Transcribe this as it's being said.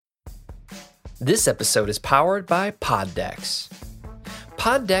This episode is powered by Poddex.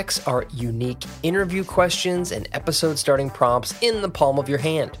 Poddex are unique interview questions and episode starting prompts in the palm of your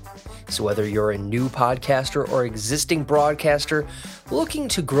hand. So whether you're a new podcaster or existing broadcaster looking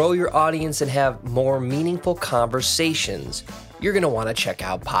to grow your audience and have more meaningful conversations, you're going to want to check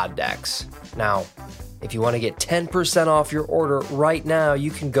out Poddex. Now, if you want to get 10% off your order right now,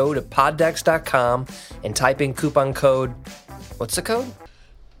 you can go to poddex.com and type in coupon code. What's the code?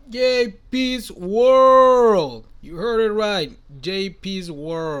 JP's World. You heard it right. JP's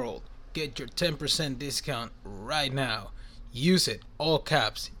World. Get your 10% discount right now. Use it. All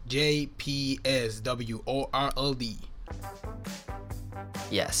caps. JPSWORLD.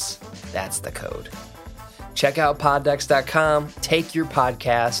 Yes, that's the code. Check out poddex.com. Take your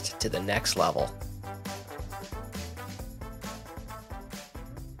podcast to the next level.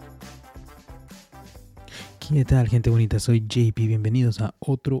 ¿Qué tal, gente bonita? Soy JP. Bienvenidos a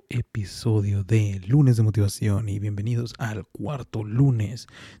otro episodio de Lunes de Motivación y bienvenidos al cuarto lunes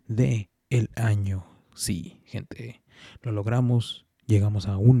del año. Sí, gente, lo logramos. Llegamos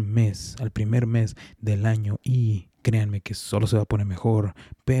a un mes, al primer mes del año y créanme que solo se va a poner mejor,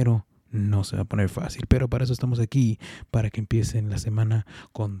 pero no se va a poner fácil. Pero para eso estamos aquí, para que empiecen la semana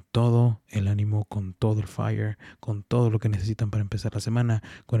con todo el ánimo, con todo el fire, con todo lo que necesitan para empezar la semana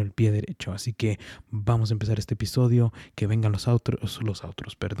con el pie derecho. Así que vamos a empezar este episodio. Que vengan los outros,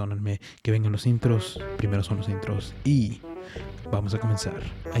 perdónenme, que vengan los intros. Primero son los intros y vamos a comenzar.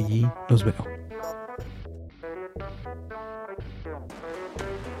 Allí los veo.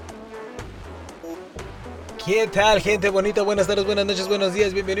 ¿Qué tal, gente bonita? Buenas tardes, buenas noches, buenos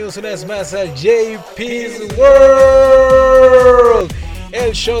días. Bienvenidos una vez más a JP's World.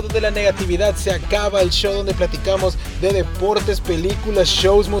 El show donde la negatividad se acaba. El show donde platicamos de deportes, películas,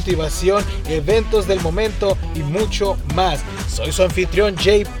 shows, motivación, eventos del momento y mucho más. Soy su anfitrión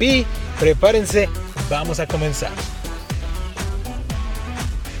JP. Prepárense, vamos a comenzar.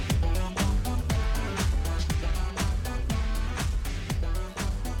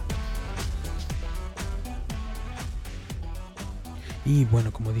 Y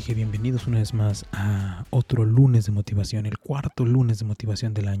bueno, como dije, bienvenidos una vez más a otro lunes de motivación, el cuarto lunes de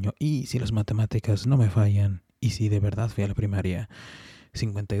motivación del año. Y si las matemáticas no me fallan, y si de verdad fui a la primaria,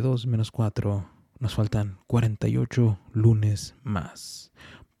 52 menos 4, nos faltan 48 lunes más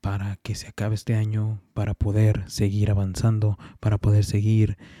para que se acabe este año, para poder seguir avanzando, para poder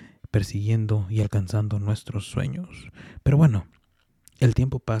seguir persiguiendo y alcanzando nuestros sueños. Pero bueno, el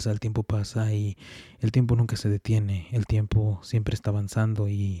tiempo pasa y el tiempo nunca se detiene. El tiempo siempre está avanzando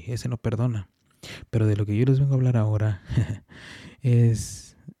y ese no perdona. Pero de lo que yo les vengo a hablar ahora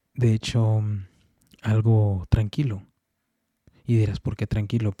es, de hecho, algo tranquilo. Y dirás, ¿por qué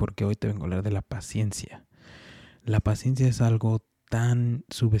tranquilo? Porque hoy te vengo a hablar de la paciencia. La paciencia es algo tan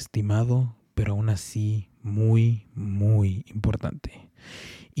subestimado, pero aún así muy, muy importante.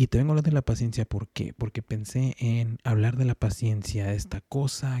 Y te vengo a hablar de la paciencia, ¿por qué? Porque pensé en hablar de la paciencia, esta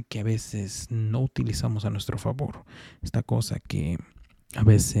cosa que a veces no utilizamos a nuestro favor, esta cosa que a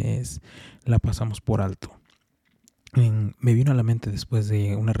veces la pasamos por alto. Me vino a la mente después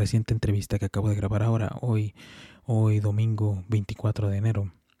de una reciente entrevista que acabo de grabar hoy domingo 24 de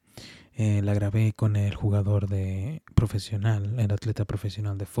enero. La grabé con el jugador profesional, el atleta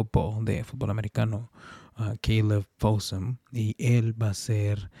profesional de fútbol americano, Caleb Fossum, y él va a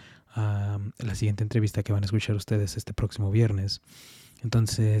ser la siguiente entrevista que van a escuchar ustedes este próximo viernes.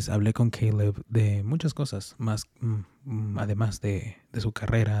 Entonces hablé con Caleb de muchas cosas, más además de su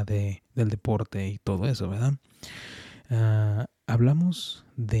carrera, del deporte y todo eso, ¿verdad? Hablamos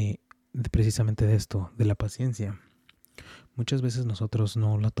precisamente de esto, de la paciencia. Muchas veces nosotros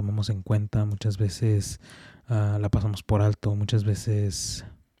no la tomamos en cuenta, muchas veces la pasamos por alto, muchas veces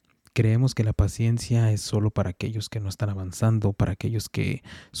creemos que la paciencia es solo para aquellos que no están avanzando, para aquellos que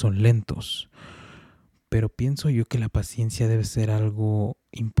son lentos. Pero pienso yo que la paciencia debe ser algo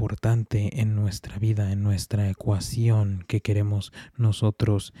importante en nuestra vida, en nuestra ecuación que queremos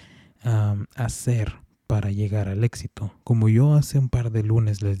nosotros hacer para llegar al éxito. Como yo hace un par de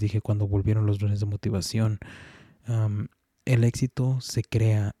lunes les dije cuando volvieron los lunes de motivación, el éxito se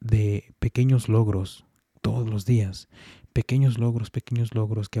crea de pequeños logros todos los días. Pequeños logros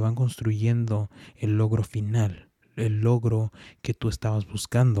que van construyendo el logro final, el logro que tú estabas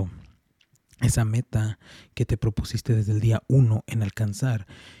buscando. Esa meta que te propusiste desde el día 1 en alcanzar,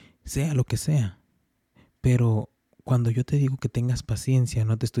 sea lo que sea. Pero cuando yo te digo que tengas paciencia,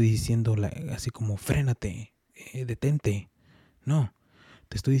 no te estoy diciendo así como frénate, detente. No.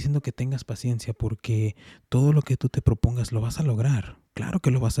 Te estoy diciendo que tengas paciencia porque todo lo que tú te propongas lo vas a lograr. Claro que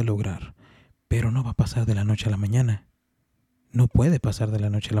lo vas a lograr, pero no va a pasar de la noche a la mañana. no puede pasar de la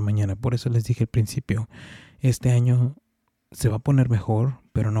noche a la mañana. Por eso les dije al principio, este año se va a poner mejor,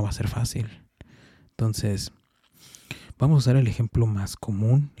 pero no va a ser fácil. Entonces, vamos a usar el ejemplo más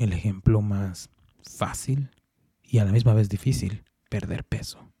común, el ejemplo más fácil y a la misma vez difícil: perder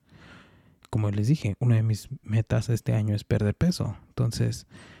peso. Como les dije, una de mis metas este año es perder peso. Entonces,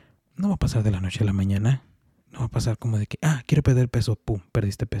 no va a pasar de la noche a la mañana. No va a pasar como de que, quiero perder peso, pum,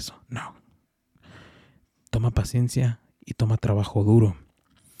 perdiste peso. No. Toma paciencia y toma trabajo duro.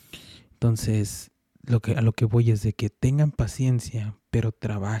 Entonces, a lo que voy es de que tengan paciencia, pero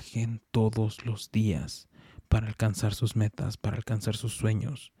trabajen todos los días para alcanzar sus metas, para alcanzar sus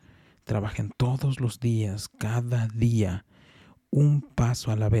sueños. Trabajen todos los días, cada día, un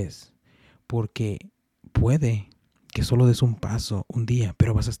paso a la vez. Porque puede que solo des un paso un día,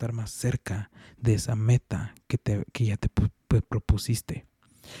 pero vas a estar más cerca de esa meta que ya te propusiste.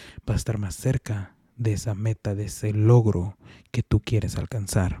 Vas a estar más cerca de esa meta, de ese logro que tú quieres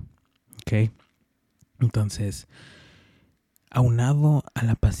alcanzar. ¿Ok? Entonces, aunado a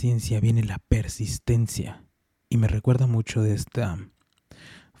la paciencia viene la persistencia. Y me recuerda mucho de esta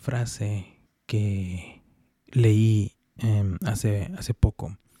frase que leí hace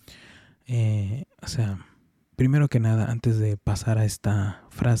poco. Primero que nada, antes de pasar a esta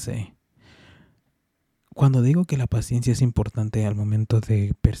frase, cuando digo que la paciencia es importante al momento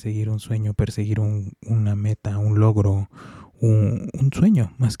de perseguir un sueño, perseguir una meta, un logro, un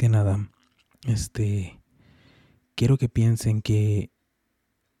sueño, más que nada, quiero que piensen que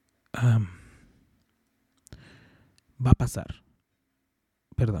va a pasar.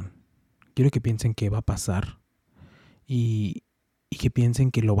 Quiero que piensen que va a pasar y que piensen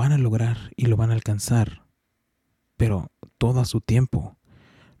que lo van a lograr y lo van a alcanzar, pero todo a su tiempo.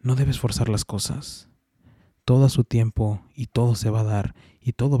 No debes forzar las cosas. Todo a su tiempo y todo se va a dar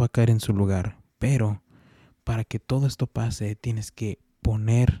y todo va a caer en su lugar. Pero para que todo esto pase, tienes que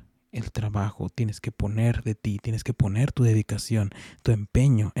poner el trabajo, tienes que poner de ti, tienes que poner tu dedicación, tu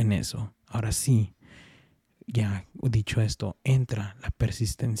empeño en eso. Ahora sí, ya dicho esto, entra la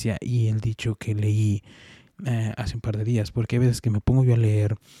persistencia y el dicho que leí hace un par de días, porque hay veces que me pongo yo a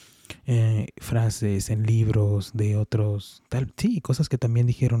leer frases en libros de otros, cosas que también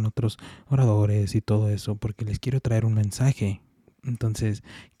dijeron otros oradores y todo eso, porque les quiero traer un mensaje. Entonces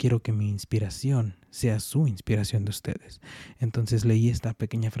quiero que mi inspiración sea su inspiración de ustedes. Entonces leí esta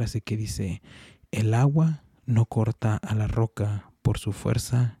pequeña frase que dice: el agua no corta a la roca por su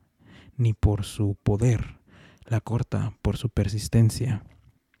fuerza ni por su poder, la corta por su persistencia.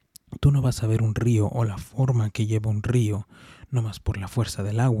 Tú no vas a ver un río o la forma que lleva un río nomás por la fuerza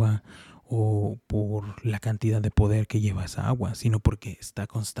del agua o por la cantidad de poder que lleva esa agua, sino porque está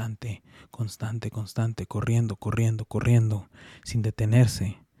constante, corriendo, sin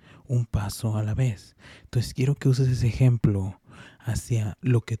detenerse, un paso a la vez. Entonces quiero que uses ese ejemplo hacia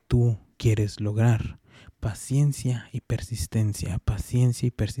lo que tú quieres lograr. Paciencia y persistencia,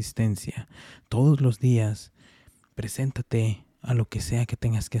 Todos los días, preséntate a lo que sea que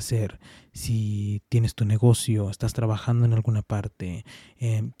tengas que hacer. Si tienes tu negocio, estás trabajando en alguna parte,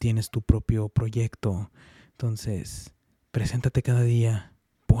 tienes tu propio proyecto, entonces preséntate cada día,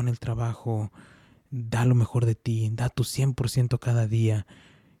 pon el trabajo, da lo mejor de ti, da tu 100% cada día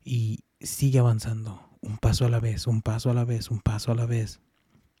y sigue avanzando, un paso a la vez,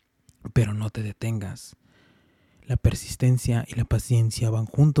 pero no te detengas. La persistencia y la paciencia van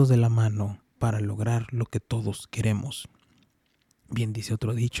juntos de la mano para lograr lo que todos queremos. Bien dice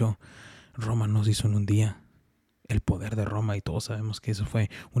otro dicho, Roma no se hizo en un día. El poder de Roma, y todos sabemos que eso fue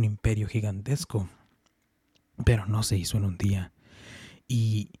un imperio gigantesco, pero no se hizo en un día.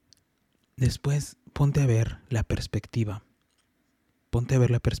 Y después ponte a ver la perspectiva.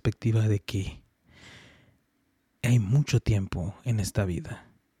 De que hay mucho tiempo en esta vida.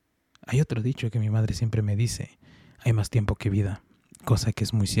 Hay otro dicho que mi madre siempre me dice: hay más tiempo que vida, cosa que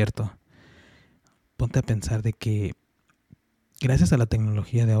es muy cierto. Ponte a pensar de que gracias a la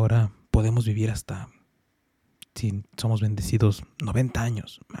tecnología de ahora podemos vivir hasta, si somos bendecidos, 90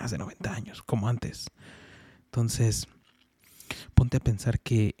 años, más de 90 años, como antes. Entonces, ponte a pensar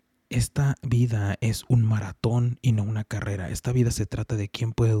que esta vida es un maratón y no una carrera. Esta vida se trata de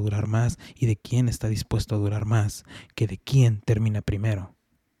quién puede durar más y de quién está dispuesto a durar más, que de quién termina primero,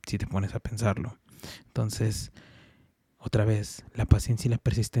 si te pones a pensarlo. Entonces, otra vez, la paciencia y la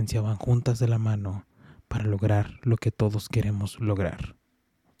persistencia van juntas de la mano para lograr lo que todos queremos lograr,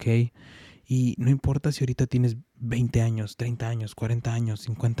 ¿ok? Y no importa si ahorita tienes 20 años, 30 años, 40 años,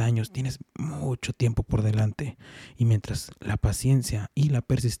 50 años, tienes mucho tiempo por delante. Y mientras la paciencia y la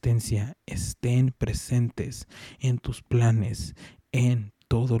persistencia estén presentes en tus planes, en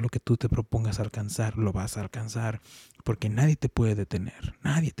todo lo que tú te propongas alcanzar, lo vas a alcanzar, porque nadie te puede detener,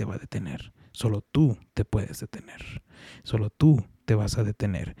 nadie te va a detener. Solo tú te puedes detener, solo tú te vas a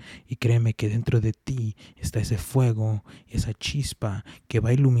detener. Y créeme que dentro de ti está ese fuego, esa chispa que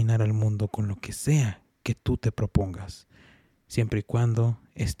va a iluminar al mundo con lo que sea que tú te propongas, siempre y cuando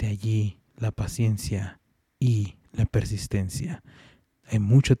esté allí la paciencia y la persistencia. Hay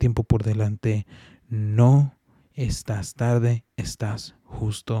mucho tiempo por delante, no estás tarde, estás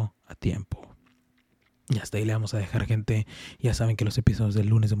justo a tiempo. Y hasta ahí le vamos a dejar, gente. Ya saben que los episodios del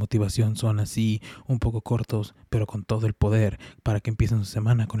lunes de motivación son así, un poco cortos, pero con todo el poder para que empiecen su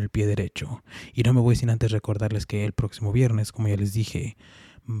semana con el pie derecho. Y no me voy sin antes recordarles que el próximo viernes, como ya les dije,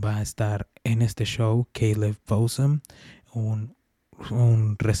 va a estar en este show Caleb Bosom,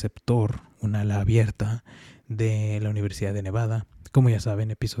 un receptor, un ala abierta de la Universidad de Nevada. Como ya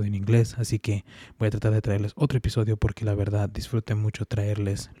saben, episodio en inglés, así que voy a tratar de traerles otro episodio porque la verdad disfruté mucho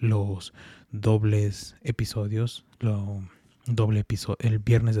traerles los dobles episodios, el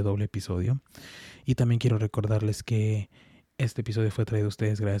viernes de doble episodio. Y también quiero recordarles que este episodio fue traído a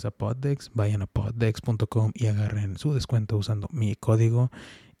ustedes gracias a Poddex. Vayan a poddex.com y agarren su descuento usando mi código.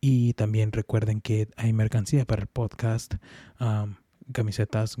 Y también recuerden que hay mercancía para el podcast,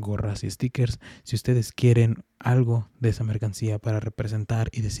 camisetas, gorras y stickers. Si ustedes quieren algo de esa mercancía para representar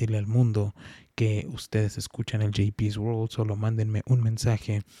y decirle al mundo que ustedes escuchan el JP's World, solo mándenme un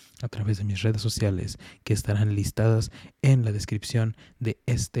mensaje a través de mis redes sociales que estarán listadas en la descripción de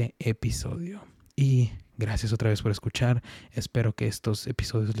este episodio. Y gracias otra vez por escuchar. Espero que estos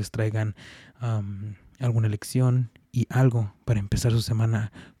episodios les traigan alguna lección y algo para empezar su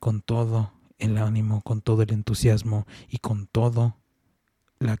semana con todo el ánimo, con todo el entusiasmo y con todo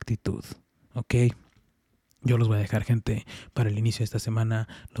la actitud, ¿ok? Yo los voy a dejar, gente, para el inicio de esta semana.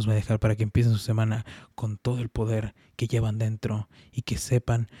 Los voy a dejar para que empiecen su semana con todo el poder que llevan dentro y que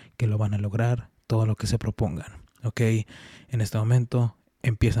sepan que lo van a lograr todo lo que se propongan, ¿ok? En este momento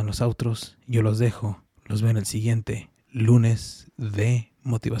empiezan los outros. Yo los dejo. Los veo en el siguiente lunes de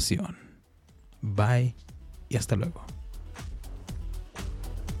motivación. Bye y hasta luego.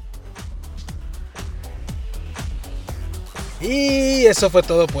 Y eso fue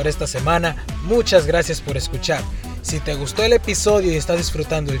todo por esta semana. Muchas gracias por escuchar. Si te gustó el episodio y estás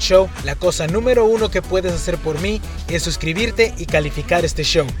disfrutando el show, la cosa número 1 que puedes hacer por mí es suscribirte y calificar este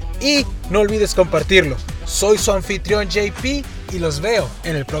show. Y no olvides compartirlo. Soy su anfitrión JP y los veo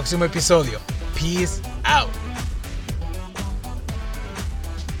en el próximo episodio. Peace out.